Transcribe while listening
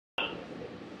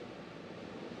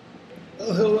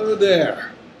Well, hello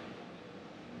there.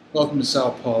 Welcome to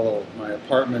São Paulo, my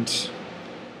apartment.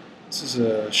 This is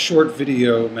a short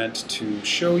video meant to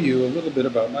show you a little bit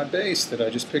about my bass that I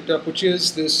just picked up, which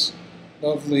is this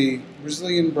lovely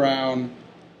Brazilian brown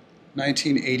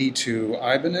 1982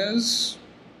 Ibanez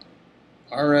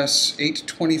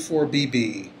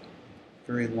RS824BB.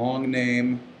 Very long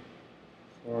name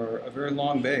for a very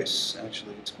long bass,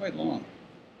 actually. It's quite long.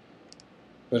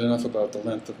 But enough about the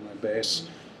length of my bass.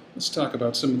 Let's talk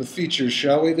about some of the features,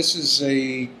 shall we? This is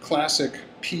a classic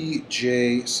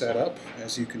PJ setup,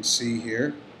 as you can see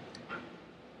here.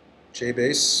 J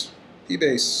bass, P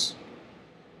bass.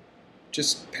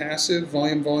 Just passive,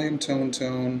 volume, volume, tone,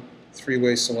 tone,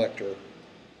 three-way selector.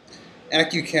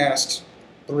 AccuCast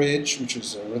bridge, which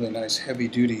is a really nice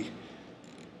heavy-duty.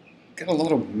 Got a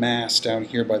lot of mass down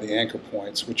here by the anchor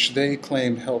points, which they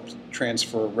claim helped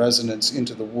transfer resonance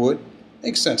into the wood.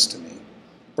 Makes sense to me.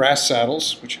 Brass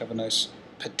saddles, which have a nice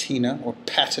patina or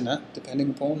patina,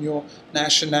 depending upon your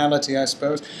nationality, I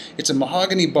suppose. It's a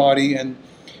mahogany body, and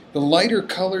the lighter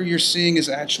color you're seeing is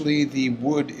actually the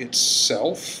wood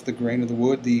itself, the grain of the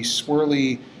wood. The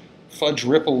swirly fudge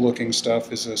ripple looking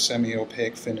stuff is a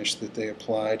semi-opaque finish that they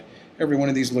applied. Every one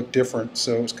of these look different,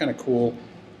 so it's kind of cool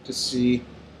to see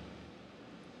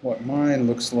what mine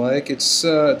looks like. It's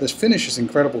the finish is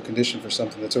incredible condition for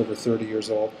something that's over 30 years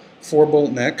old.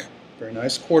 4-bolt neck, very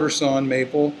nice. Quarter sawn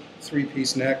maple,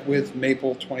 3-piece neck with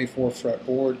maple 24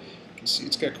 fretboard. You can see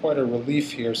it's got quite a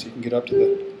relief here, so you can get up to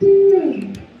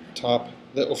the top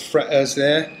little fretless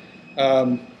there.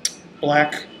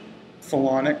 Black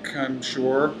philonic, I'm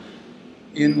sure.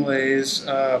 Inlays,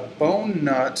 bone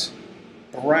nut,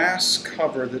 brass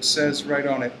cover that says right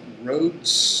on it,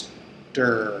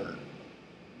 Roadster.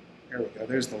 There we go,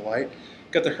 there's the light.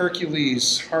 Got the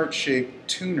Hercules heart-shaped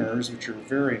tuners, which are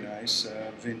very nice,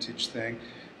 vintage thing.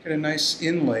 Got a nice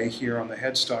inlay here on the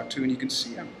headstock too, and you can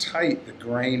see how tight the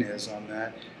grain is on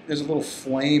that. There's a little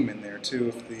flame in there too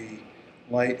if the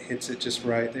light hits it just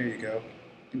right. There you go.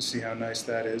 You can see how nice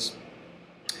that is.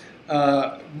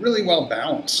 Really well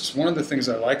balanced. One of the things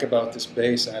I like about this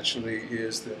bass actually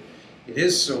is that it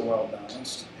is so well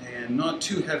balanced and not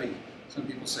too heavy. Some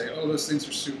people say, oh, those things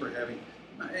are super heavy.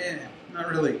 Not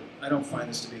really. I don't find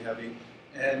this to be heavy,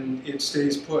 and it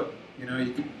stays put. You know,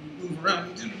 you can move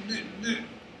around.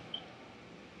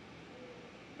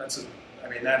 I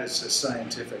mean, that is as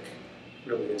scientific,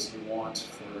 really, as you want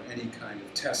for any kind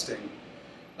of testing.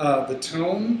 The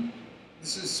tone,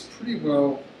 this is pretty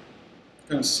well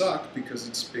going to suck because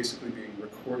it's basically being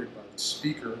recorded by the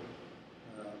speaker,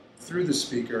 through the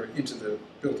speaker into the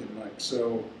built-in mic.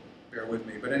 So bear with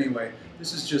me. But anyway,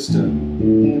 this is just a...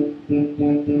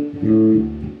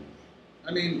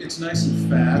 I mean, it's nice and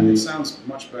fat. It sounds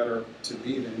much better to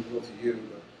me than it will to you.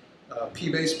 But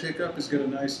P-bass pickup has got a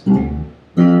nice grit,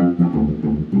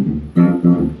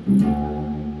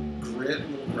 a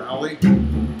little growly.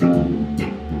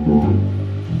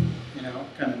 You know,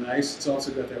 kind of nice. It's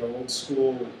also got that old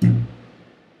school, you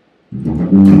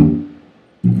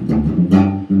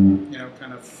know,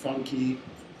 kind of funky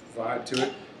vibe to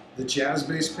it. The jazz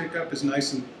bass pickup is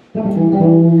nice and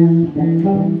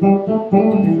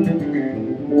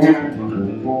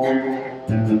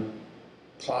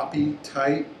poppy,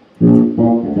 tight.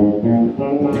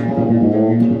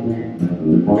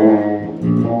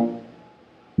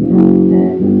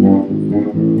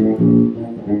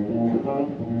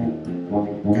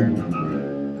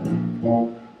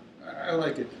 I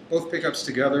like it. Both pickups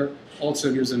together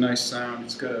also gives a nice sound.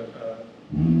 It's got a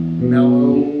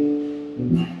mellow,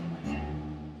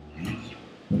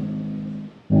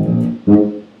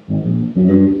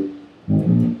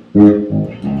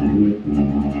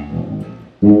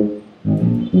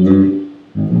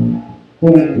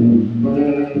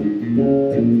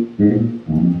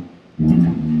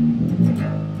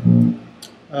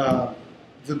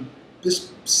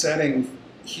 this setting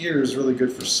here is really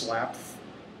good for slap,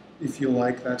 if you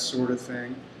like that sort of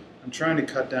thing. I'm trying to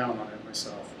cut down on it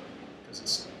myself because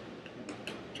it's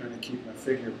trying to keep my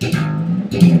figure.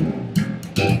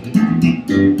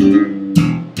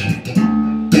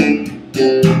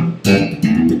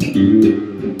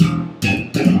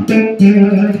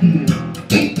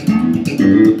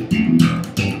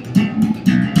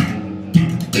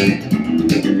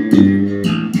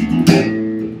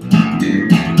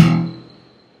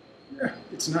 Yeah,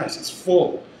 it's nice, it's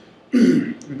full.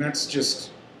 And that's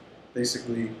just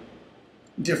basically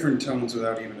different tones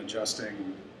without even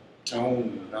adjusting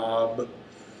tone knob,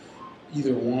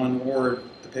 either one or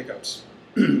the pickups.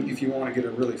 If you want to get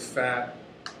a really fat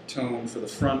tone for the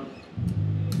front,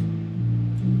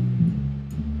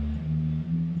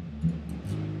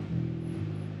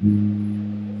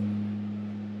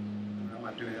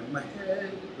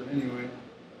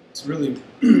 It's really,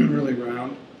 really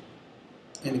round.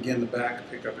 And again, the back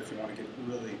pickup if you want to get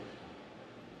really...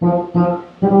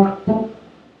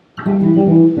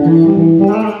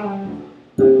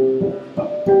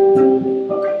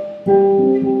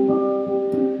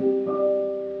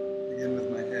 Again with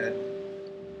my head.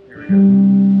 There we go.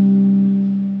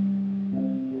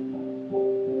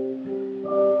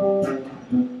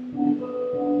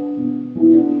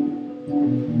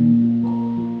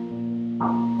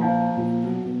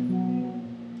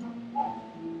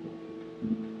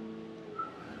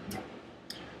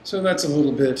 So that's a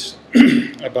little bit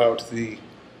about the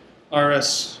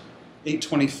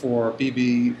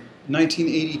RS824BB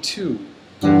 1982,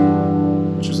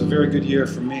 which was a very good year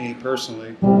for me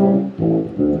personally.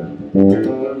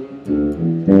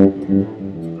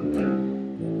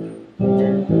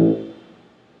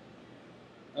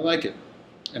 I like it,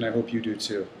 and I hope you do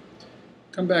too.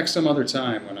 Come back some other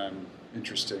time when I'm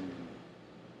interested.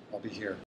 I'll be here.